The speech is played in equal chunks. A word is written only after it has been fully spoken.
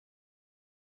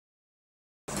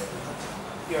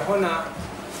Your Honor,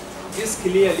 this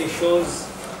clearly shows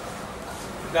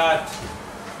that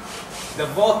the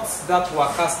votes that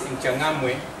were cast in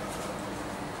Changamwe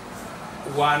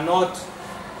were not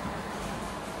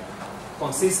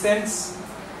consistent.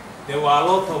 There were a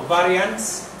lot of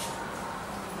variance.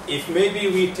 If maybe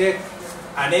we take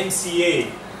an MCA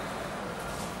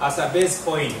as a base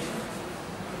point,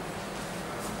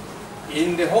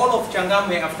 in the whole of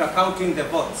Changamwe, after counting the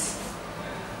votes,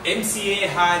 MCA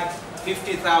had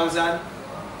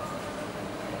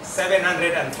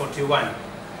 50,741.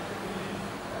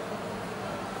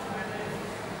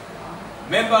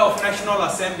 Member of National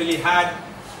Assembly had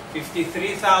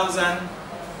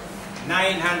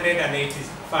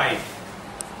 53,985.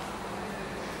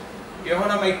 Your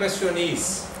Honor, my question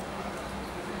is,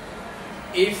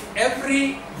 if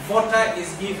every voter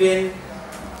is given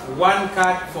one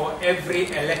card for every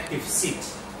elective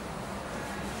seat,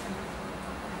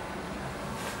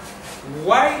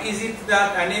 why is it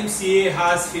that an MCA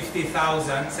has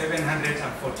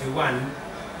 50,741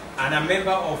 and a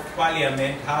member of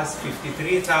parliament has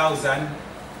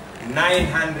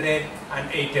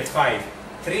 53,985?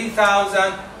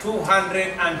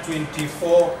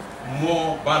 3,224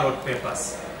 more ballot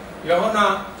papers. Your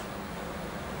Honor,